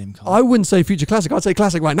any money in them cars. I wouldn't say future classic. I'd say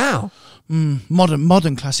classic right now.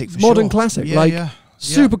 Modern classic for sure. Modern classic.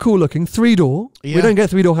 Super cool looking. 3-door. Yeah. We don't get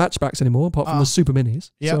 3-door hatchbacks anymore, apart from the super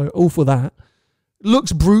minis. Yeah. So all for that.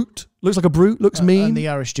 Looks brute. Looks like a brute. Looks mean. And the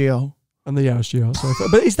Yaris GR. And the Yaris GR. So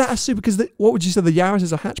but is that a super? Because what would you say? The Yaris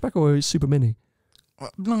is a hatchback or is super mini?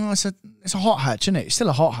 No, it's a hot hatch, isn't it? It's still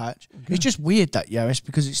a hot hatch. Okay. It's just weird, that Yaris,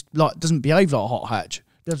 because it's like doesn't behave like a hot hatch.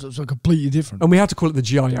 It's like completely different. And we have to call it the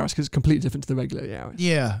GR Yaris because it's completely different to the regular Yaris.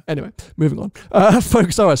 Yeah. Anyway, moving on.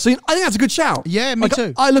 Focus RS. So I think that's a good shout. Yeah, me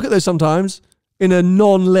too. I look at those sometimes in a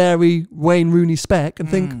non-Larry Wayne Rooney spec and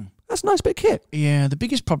think, that's a nice bit of kit. Yeah, the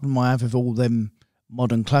biggest problem I have with all them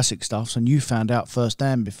modern classic stuffs, and you found out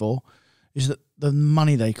firsthand before, is that the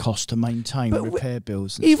money they cost to maintain, repair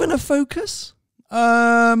bills. Even a Focus?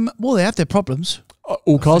 Well, they have their problems.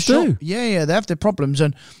 All cars do. Yeah, they have their problems,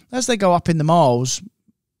 and as they go up in the miles,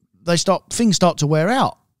 things start to wear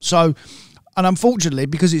out. So, and unfortunately,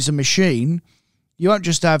 because it's a machine, you won't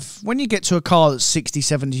just have, when you get to a car that's 60,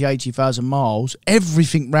 70, 80,000 miles,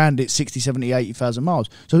 everything round it 60, 70, 80,000 miles.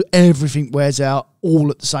 So everything wears out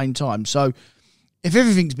all at the same time. So if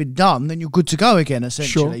everything's been done, then you're good to go again,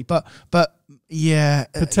 essentially. Sure. But yeah.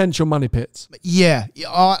 Potential money pits. Yeah,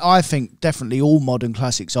 I think definitely all modern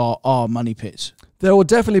classics are money pits. There will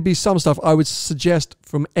definitely be some stuff I would suggest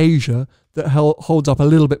from Asia that holds up a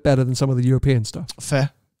little bit better than some of the European stuff.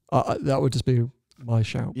 Fair. That would just be my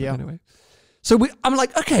shout. Yeah. Anyway. So I'm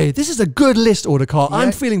like, okay, this is a good list, Autocar. Yeah.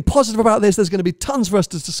 I'm feeling positive about this. There's going to be tons for us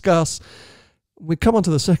to discuss. We come on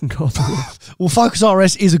to the second car. Well, Focus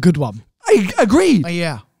RS is a good one. I agree.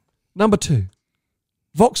 Yeah. Number 2,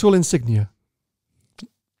 Vauxhall Insignia.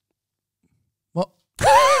 What?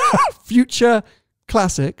 Future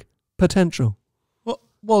classic potential.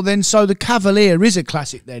 Well, then, so the Cavalier is a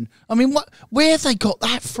classic then. I mean, where have they got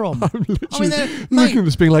that from? I'm literally looking at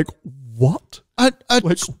this being like, what?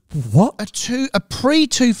 What? A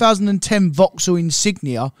pre-2010 Vauxhall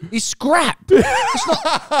Insignia is scrap. It's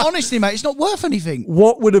not, honestly, mate, it's not worth anything.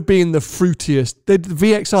 What would have been the fruitiest? The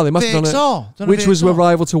VXR, they must have done it. Which was a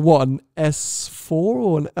rival to what? An S4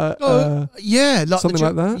 or an yeah, like something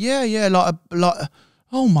like that? Yeah, like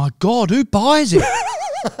oh my God, who buys it?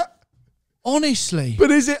 Honestly. But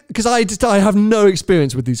is it, because I have no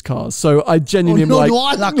experience with these cars, so I genuinely am like,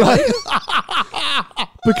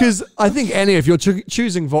 because I think if you're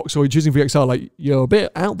choosing Vauxhall or you're choosing VXR, like, you're a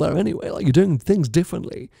bit out there anyway, like, you're doing things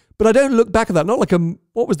differently. But I don't look back at that, not like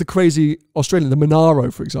what was the crazy Australian, the Monaro,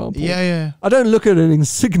 for example. Yeah. I don't look at an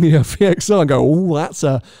Insignia VXR and go, oh, that's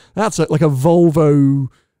like a Volvo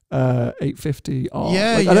 850R.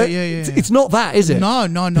 Yeah, like, yeah. It's not that, is it? No.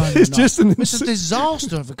 It's just it's a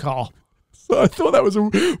disaster of a car. I thought that was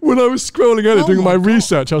when I was scrolling at it doing my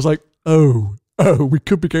research, I was like, oh, we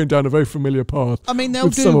could be going down a very familiar path. I mean, they'll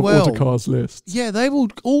with do some well. of Autocar's lists. Yeah,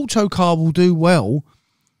 Autocar will do well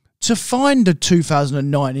to find a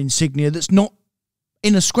 2009 Insignia that's not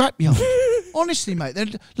in a scrapyard. Honestly, mate,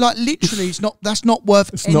 like, literally, that's not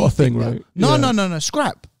worth anything. It's not a thing, right? No,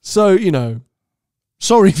 scrap. So,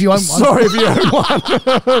 sorry if you own one. Sorry if you own one.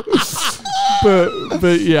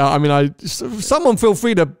 but yeah, I mean, someone feel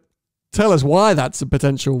free to tell us why that's a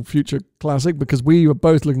potential future classic, because we were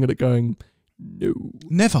both looking at it going, no.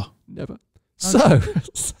 Never. Okay. So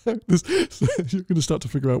you're going to start to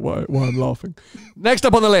figure out why I'm laughing. Next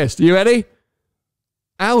up on the list, are you ready?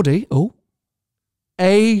 Audi,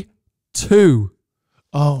 A2.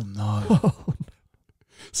 Oh, no.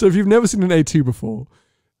 So if you've never seen an A2 before,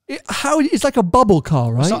 it's like a bubble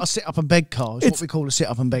car, right? It's like a sit up and beg car. It's what we call a sit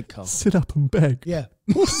up and beg car. Sit up and beg. Yeah.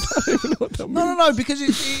 What's that even what that means? No, because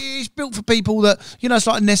it's built for people that, it's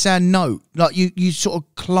like a Nissan Note. Like, you sort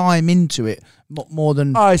of climb into it more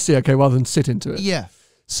than... I see, okay, rather than sit into it. Yeah.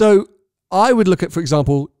 So I would look at, for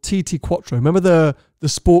example, TT Quattro. Remember the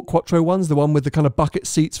Sport Quattro ones? The one with the kind of bucket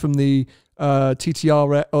seats from the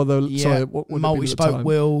TTR or multi-spoke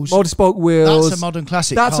wheels. Multi-spoke wheels. That's a modern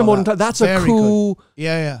classic. That's car, a modern. That's a cool. Good.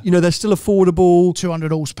 Yeah. They're still affordable.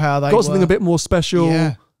 200 horsepower. Got something a bit more special.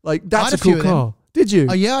 Yeah. Like, that's a cool car. Did you?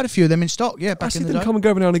 Oh yeah, I had a few of them in stock. Yeah, back in the day. Them come and go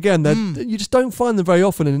every now and again. You just don't find them very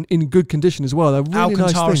often in good condition as well. They're really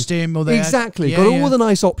nice things. steering wheel. Exactly. Got all the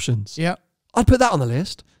nice options. Yeah. I'd put that on the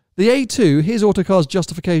list. The A2. Here's Autocar's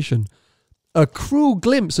justification. A cruel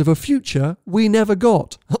glimpse of a future we never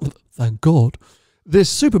got. Thank God. This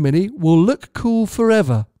Super Mini will look cool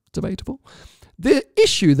forever. Debatable. The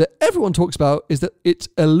issue that everyone talks about is that its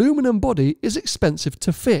aluminum body is expensive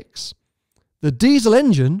to fix. The diesel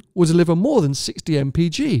engine will deliver more than 60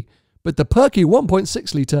 mpg, but the perky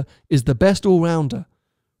 1.6 litre is the best all-rounder.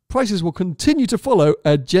 Prices will continue to follow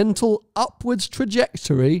a gentle upwards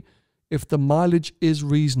trajectory if the mileage is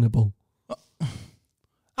reasonable.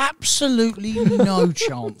 Absolutely no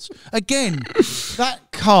chance. Again,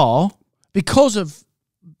 that car, because of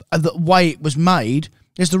the way it was made,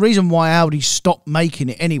 is the reason why Audi stopped making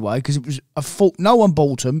it anyway, because it was no one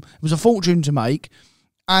bought them. It was a fortune to make.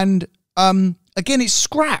 And again, it's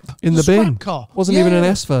scrap. In the bin. Car. Wasn't even an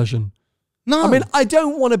S version. No. I mean, I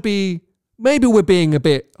don't want to be... Maybe we're being a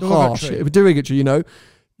bit harsh. Derogatory,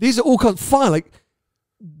 These are all fine. Like,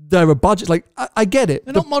 they're a budget. Like, I get it.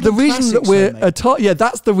 They're not modern classics, that we're...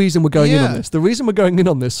 that's the reason we're going in on this. The reason we're going in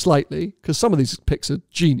on this slightly, because some of these picks are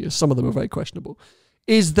genius, some of them are very questionable,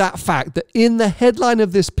 is that fact that in the headline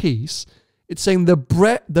of this piece, it's saying the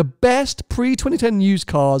best pre-2010 used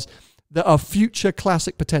cars that are future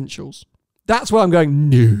classic potentials. That's where I'm going,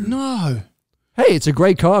 no. Hey, it's a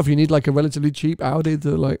great car if you need like a relatively cheap Audi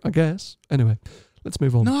to like, I guess. Anyway, let's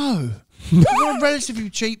move on. No. If you want a relatively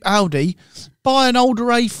cheap Audi, buy an older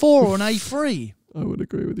A4 or an A3. I would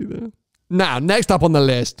agree with you there. Now, next up on the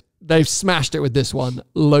list, they've smashed it with this one,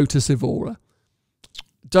 Lotus Evora.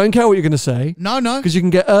 Don't care what you're going to say. No. Because you can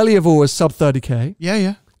get early Evoras sub 30k.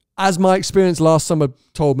 Yeah. As my experience last summer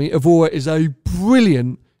told me, Evora is a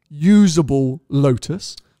brilliant, usable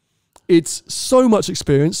Lotus. It's so much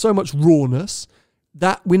experience, so much rawness,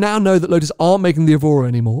 that we now know that Lotus aren't making the Evora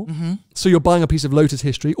anymore. Mm-hmm. So you're buying a piece of Lotus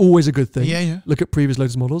history, always a good thing. Yeah. Look at previous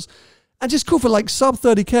Lotus models. And just cool for like sub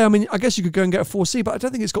 30k. I mean, I guess you could go and get a 4C, but I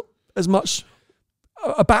don't think it's got as much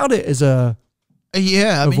about it as a...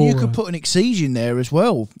 Yeah, I mean, you could put an Exige in there as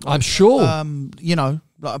well. I'm sure. You know,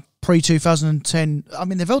 like a pre-2010. I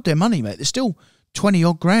mean, they've held their money, mate. They're still 20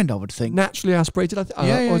 odd grand, I would think. Naturally aspirated, I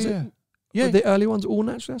think. Yeah. Were the early ones all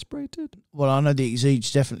naturally aspirated? Well, I know the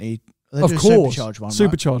Exige definitely. Of course. Supercharged one.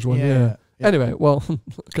 Supercharged one, yeah. Yeah. Anyway, well,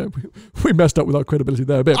 okay, we messed up with our credibility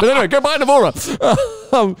there a bit. But anyway, go buy an Evora.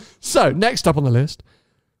 So, next up on the list,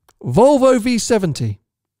 Volvo V70.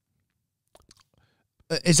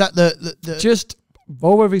 Is that the... Just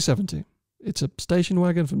Volvo V70. It's a station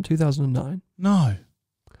wagon from 2009. No.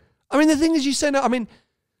 I mean, the thing is, you say no. I mean,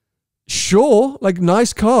 sure, like,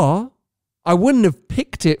 nice car. I wouldn't have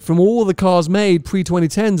picked it from all the cars made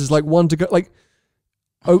pre-2010s as like one to go. Like,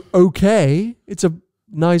 okay, it's a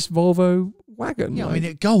nice Volvo wagon. Yeah, like, I mean,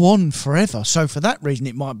 it'd go on forever. So for that reason,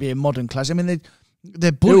 it might be a modern class. I mean,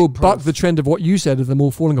 they're bulletproof. It will buck the trend of what you said of them all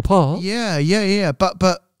falling apart. Yeah. But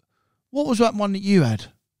what was that one that you had?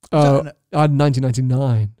 I had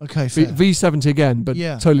 1999. Okay, fair. V70 again, but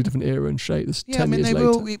totally different era and shape. This 10 years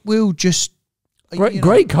later. It will just...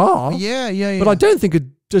 Great car. Yeah. But I don't think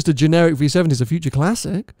just a generic V70 is a future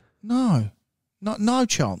classic. No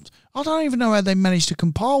chance. I don't even know how they managed to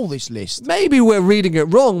compile this list. Maybe we're reading it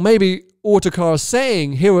wrong. Maybe Autocar is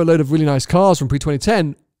saying, here are a load of really nice cars from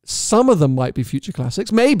pre-2010. Some of them might be future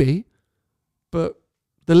classics. Maybe. But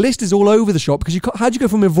the list is all over the shop because how'd you go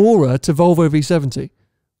from Evora to Volvo V70?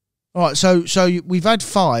 All right, so we've had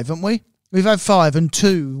 5, haven't we? We've had 5 and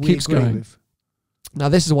 2 we Keeps agree going. with. Now,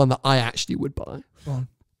 this is one that I actually would buy. Go on.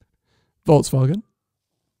 Volkswagen.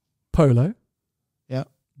 Polo. Yeah.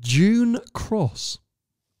 June Cross.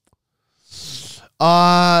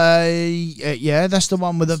 Yeah, that's the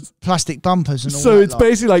one with the plastic bumpers and all that. So it's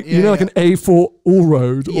basically like, like an A4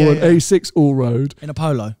 all-road or an A6 all-road. In a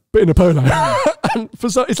Polo. But in a Polo. And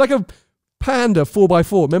it's like a Panda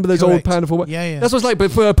 4x4. Remember those old Panda 4x4? Yeah. That's what it's like,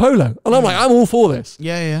 but for a Polo. And I'm like, I'm all for this.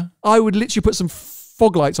 Yeah. I would literally put some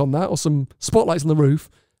fog lights on that or some spotlights on the roof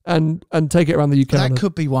and take it around the UK. That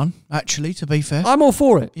could be one, actually, to be fair. I'm all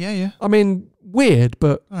for it. Yeah. I mean, weird, but...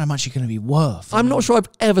 I don't know how much you're going to be worth. I'm not sure I've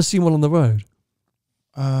ever seen one on the road.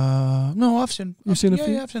 No, I've seen... You've seen a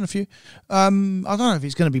few? Yeah, I've seen a few. I don't know if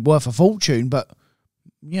it's going to be worth a fortune, but...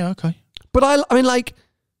 Yeah, okay. But I mean, like,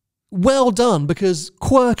 well done, because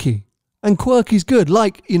quirky. And quirky's good.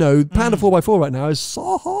 Like, Panda 4x4 right now is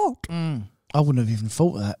so hot. I wouldn't have even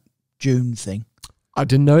thought of that June thing. I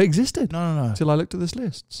didn't know it existed. No. Until I looked at this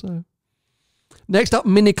list. So, next up,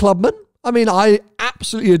 Mini Clubman. I mean, I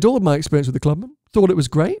absolutely adored my experience with the Clubman. Thought it was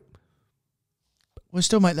great. We'll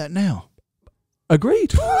still make that now.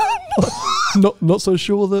 Agreed. not so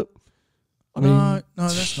sure that... I mean... No,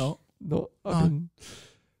 that's not. I mean,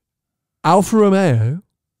 Alfa Romeo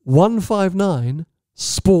 159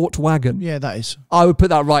 Sport Wagon. Yeah, that is. I would put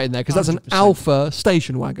that right in there because that's an 100%. Alfa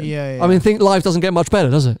station wagon. Yeah. I mean, life doesn't get much better,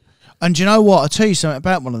 does it? And do you know what? I'll tell you something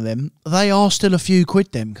about one of them. They are still a few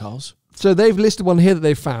quid, them cars. So they've listed one here that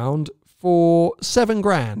they found for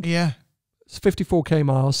 $7,000. Yeah. It's 54k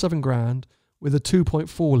miles, $7,000 with a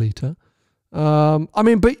 2.4 litre.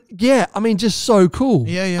 I mean, just so cool.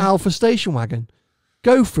 Yeah. Alfa station wagon.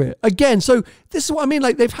 Go for it. Again, so this is what I mean.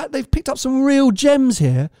 Like they've picked up some real gems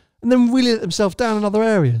here and then really let themselves down in other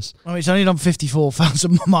areas. I mean, it's only done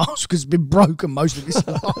 54,000 miles because it's been broken most of its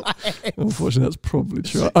life. Unfortunately, that's probably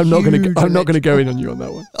true. I'm not going to go in on you on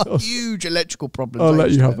that one. Huge electrical problem. I'll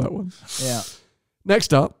let you have that one. Yeah.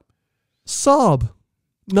 Next up, Saab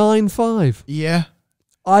 9.5. Yeah.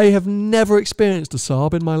 I have never experienced a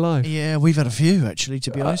Saab in my life. Yeah, we've had a few actually,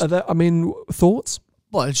 to be honest. Thoughts?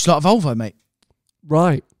 Well, it's like a Volvo, mate.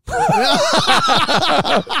 Right.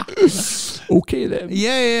 Okay then.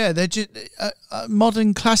 Yeah. They're just a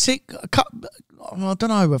modern classic. I don't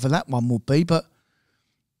know whether that one will be, but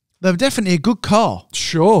they're definitely a good car.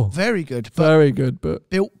 Sure. Very good. Very good,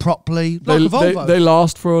 but built properly. Like a Volvo. They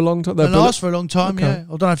last for a long time. They last for a long time, okay. yeah.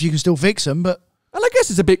 I don't know if you can still fix them, but... And I guess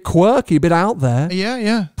it's a bit quirky, a bit out there.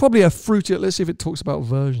 Yeah. Probably a fruity... Let's see if it talks about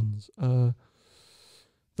versions.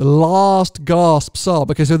 The last gasp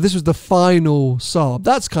Saab. Okay, so this was the final Saab.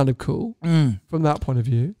 That's kind of cool from that point of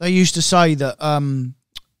view. They used to say that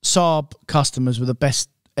Saab customers were the best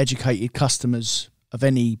educated customers of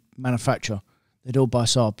any manufacturer. They'd all buy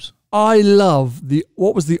Saabs. I love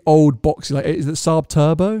what was the old boxy, like, is it Saab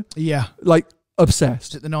Turbo? Yeah. Like,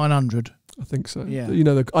 obsessed. Is it the 900? I think so. Yeah. You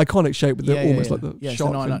know, the iconic shape with almost like the it's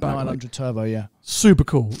shark the fin back. 900 like, Turbo, yeah. super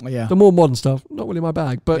cool. Yeah. The more modern stuff, not really my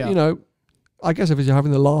bag. But, you know, I guess if you're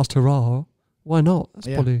having the last hurrah, why not? That's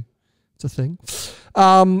probably, it's a thing.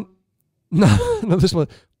 No, this one.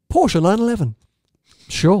 Porsche 911.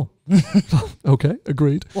 Sure. Okay,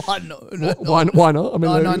 agreed. Why not? Why not? I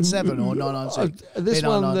mean, 997 or 996. This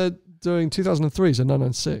one they're doing 2003, so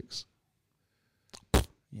 996.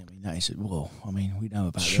 Yeah, I mean that is I mean we know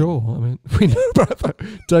about. Sure, I mean we know about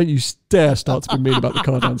that. Don't you dare start to be mean about the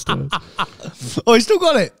car downstairs. Oh, he still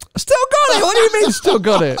got it. Still got it. What do you mean still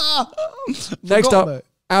got it? Next up,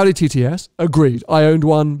 Audi TTS. Agreed. I owned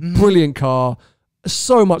one. Brilliant car.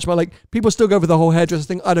 So much, but like people still go for the whole hairdresser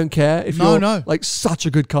thing. I don't care if you're like such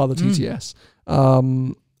a good car, the TTS.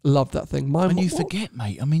 Love that thing. And you forget,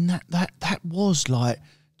 mate. I mean that was like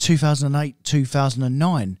 2008,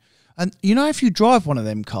 2009, and you know if you drive one of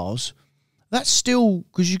them cars, that's still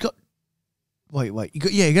because you got. Wait, you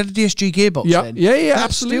got a DSG gearbox. Yeah, that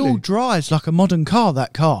absolutely. Still drives like a modern car.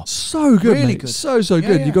 That car, so good, really mate. good, so good.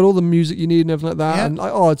 Yeah. You got all the music you need and everything like that, and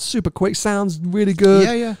it's super quick. Sounds really good.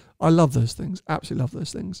 Yeah. I love those things. Absolutely love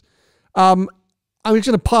those things. I'm just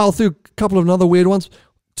going to pile through a couple of other weird ones.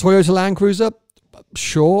 Toyota Land Cruiser.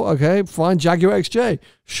 Sure. Okay. Fine. Jaguar XJ.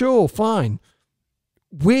 Sure. Fine.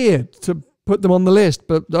 Weird to put them on the list,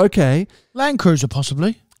 but okay. Land Cruiser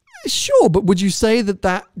possibly. Sure. But would you say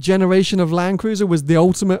that generation of Land Cruiser was the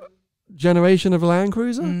ultimate generation of Land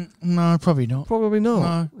Cruiser? No, probably not. Probably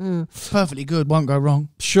not. No. Yeah. Perfectly good. Won't go wrong.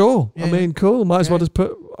 Sure. I mean, cool. Might as well just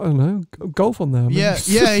put, I don't know, Golf on there. I mean,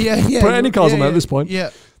 yeah. Put any cars on there at this point. Yeah.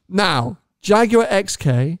 Now, Jaguar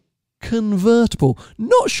XK convertible.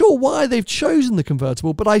 Not sure why they've chosen the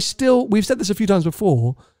convertible, but we've said this a few times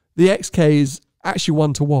before, the XK is actually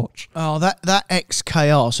one to watch. Oh, that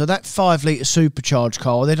XKR, so that 5 litre supercharged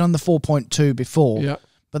car, they'd done the 4.2 before. Yeah.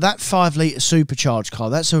 But that 5 litre supercharged car,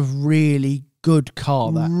 that's a really good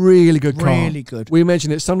car. Really good car. Really good. We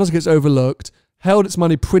mentioned it, sometimes it gets overlooked. Held its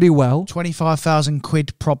money pretty well. 25,000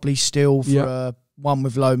 quid probably still for one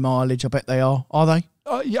with low mileage. I bet they are. Are they?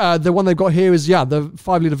 Yeah, the one they've got here is, the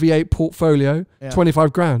 5 litre V8 Portfolio,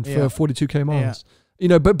 25 grand for 42k miles. Yeah. You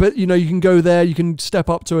know, but you know, you can go there, you can step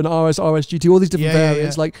up to an RS GT, all these different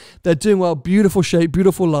variants. Like, they're doing well, beautiful shape,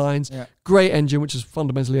 beautiful lines, great engine, which is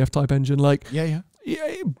fundamentally F-type engine. Like,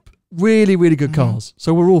 really, really good cars.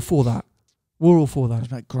 So we're all for that. We're all for that.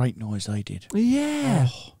 That great noise they did. Yeah.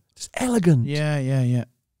 Oh. Just elegant. Yeah.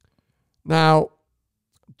 Now,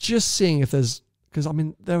 just seeing if because I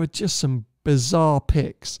mean, there are just some bizarre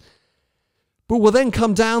picks. But we'll then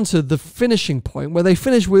come down to the finishing point where they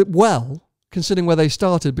finish well, considering where they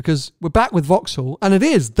started, because we're back with Vauxhall, and it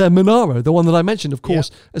is their Monaro, the one that I mentioned, of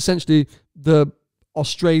course, essentially the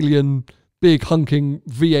Australian big hunking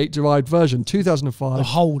V8 derived version, 2005. The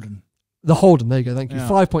Holden, there you go, thank you.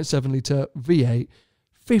 5.7 litre V8,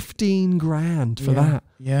 15 grand for that.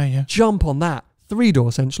 Yeah. Jump on that. 3-door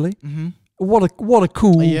essentially. What a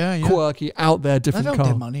cool, quirky, out there, different car. They've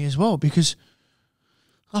their money as well, because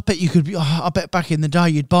I bet back in the day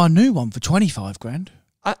you'd buy a new one for 25 grand.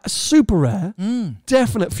 Super rare,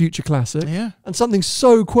 definite future classic, and something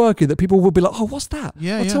so quirky that people will be like, oh, what's that?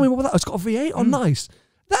 Tell me what that. It's got a V8. Oh, nice.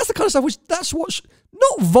 That's the kind of stuff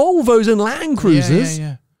not Volvos and Land Cruisers.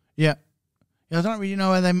 Yeah. I don't really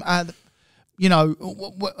know where them,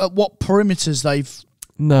 what perimeters they've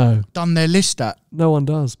done their list at. No one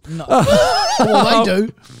does. No. Well, they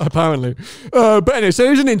do. Apparently. But anyway, so it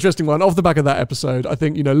was an interesting one. Off the back of that episode, I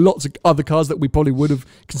think, lots of other cars that we probably would have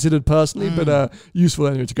considered personally, but useful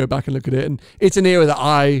anyway to go back and look at it. And it's an era that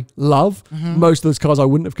I love. Most of those cars I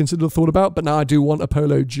wouldn't have considered or thought about, but now I do want a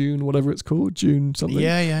Polo June, whatever it's called, June something.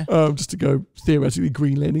 Yeah. Just to go theoretically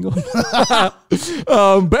green laning on.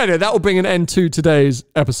 But anyway, that will bring an end to today's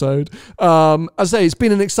episode. As I say, it's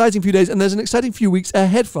been an exciting few days, and there's an exciting few weeks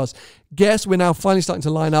ahead for us. Guess we're now finally starting to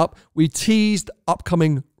line up. We teased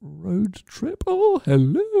upcoming road trip. Oh,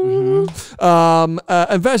 hello.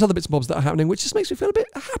 And various other bits and bobs that are happening, which just makes me feel a bit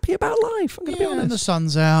happy about life. I'm going to be honest. And the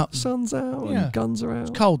sun's out. And guns are out.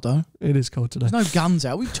 It's cold, though. It is cold today. There's no guns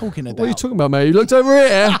out. What are you talking about? What are you talking about, mate? You looked over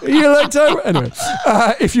here. Anyway,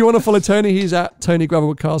 if you want to follow Tony, he's at Tony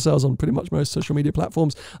Gravelwood Car Sales on pretty much most social media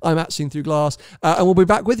platforms. I'm at Seen Through Glass. And we'll be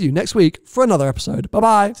back with you next week for another episode.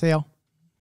 Bye-bye. See ya.